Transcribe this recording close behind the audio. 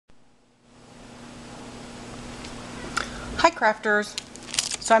crafters.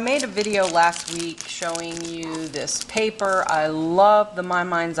 So I made a video last week showing you this paper. I love the My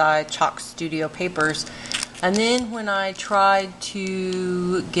Mind's Eye Chalk Studio papers. And then when I tried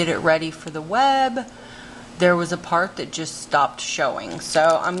to get it ready for the web, there was a part that just stopped showing.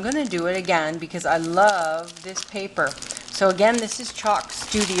 So I'm going to do it again because I love this paper. So again, this is Chalk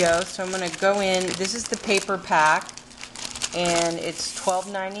Studio. So I'm going to go in. This is the paper pack, and it's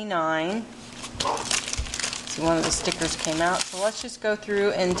 $12.99. See, one of the stickers came out. So let's just go through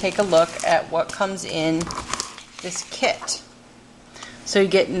and take a look at what comes in this kit. So you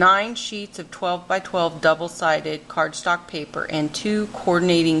get 9 sheets of 12 by 12 double-sided cardstock paper and 2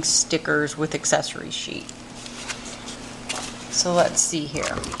 coordinating stickers with accessory sheet. So let's see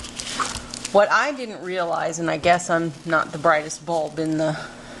here. What I didn't realize, and I guess I'm not the brightest bulb in the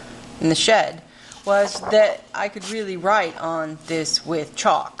shed, was that I could really write on this with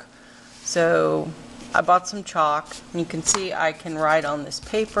chalk. So I bought some chalk. You can see I can write on this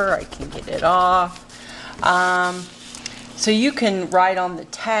paper. I can get it off. So you can write on the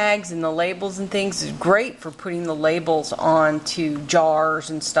tags and the labels and things. It's great for putting the labels onto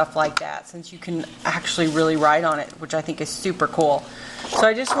jars and stuff like that, since you can actually really write on it, which I think is super cool. So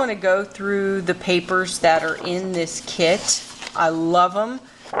I just want to go through the papers that are in this kit. I love them.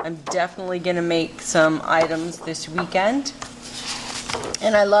 I'm definitely going to make some items this weekend.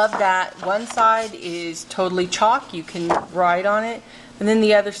 And I love that one side is totally chalk. You can write on it. And then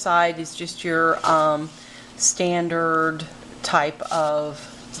the other side is just your standard type of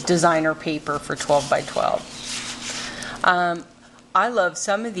designer paper for 12 by 12. I love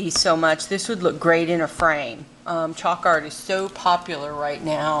some of these so much. This would look great in a frame. Chalk art is so popular right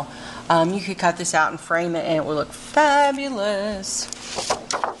now. You could cut this out and frame it and it will look fabulous.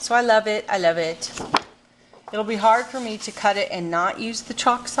 So I love it. I love it. It'll be hard for me to cut it and not use the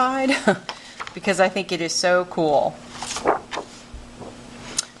chalk side because I think it is so cool.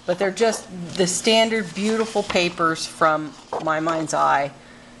 But they're just the standard beautiful papers from My Mind's Eye.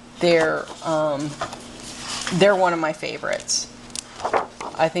 They're one of my favorites.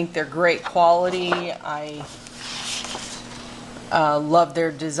 I think they're great quality. I love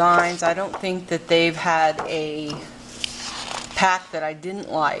their designs. I don't think that they've had a pack that I didn't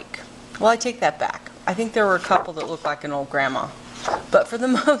like. Well, I take that back. I think there were a couple that looked like an old grandma. But for the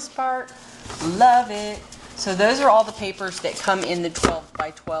most part, love it. So those are all the papers that come in the 12 by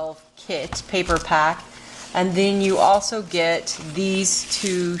 12 kit paper pack. And then you also get these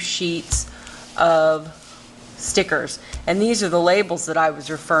 2 sheets of stickers. And these are the labels that I was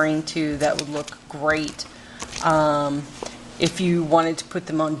referring to that would look great if you wanted to put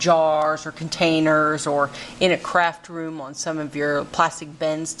them on jars or containers or in a craft room on some of your plastic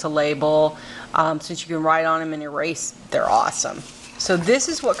bins to label. Since you can write on them and erase, they're awesome. So this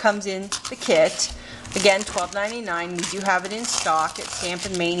is what comes in the kit. Again, $12.99. We do have it in stock at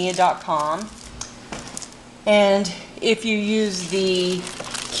stampinmania.com. And if you use the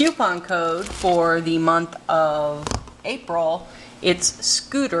coupon code for the month of April, it's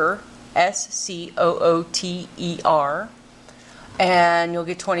Scooter, SCOOTER, and you'll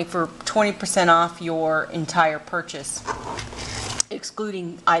get 20% off your entire purchase,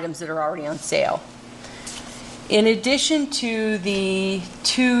 excluding items that are already on sale. In addition to the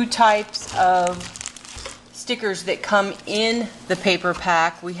 2 types of stickers that come in the paper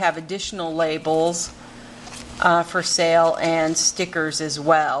pack, we have additional labels for sale and stickers as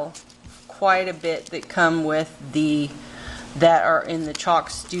well. Quite a bit that come with that are in the Chalk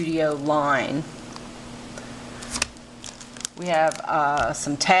Studio line. We have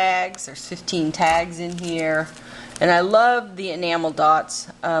some tags. There's 15 tags in here. And I love the enamel dots.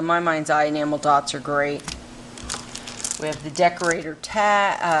 My Mind's Eye enamel dots are great. We have the decorator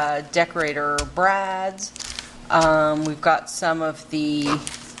brads. We've got some of the,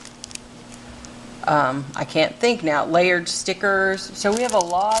 I can't think now, layered stickers. So we have a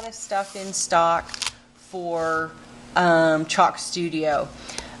lot of stuff in stock for Chalk Studio.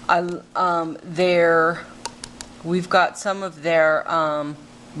 We've got some of their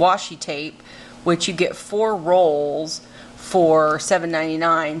washi tape, which you get 4 rolls for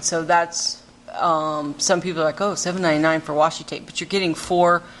 $7.99. So that's, some people are like, oh, $7.99 for washi tape, but you're getting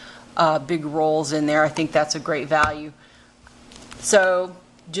 4 big rolls in there. I think that's a great value. So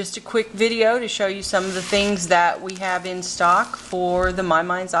just a quick video to show you some of the things that we have in stock for the My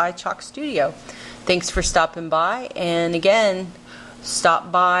Mind's Eye Chalk Studio. Thanks for stopping by, and again,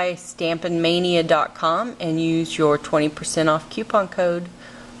 stop by stampinmania.com and use your 20% off coupon code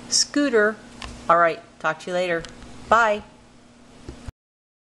Scooter. Alright, talk to you later. Bye.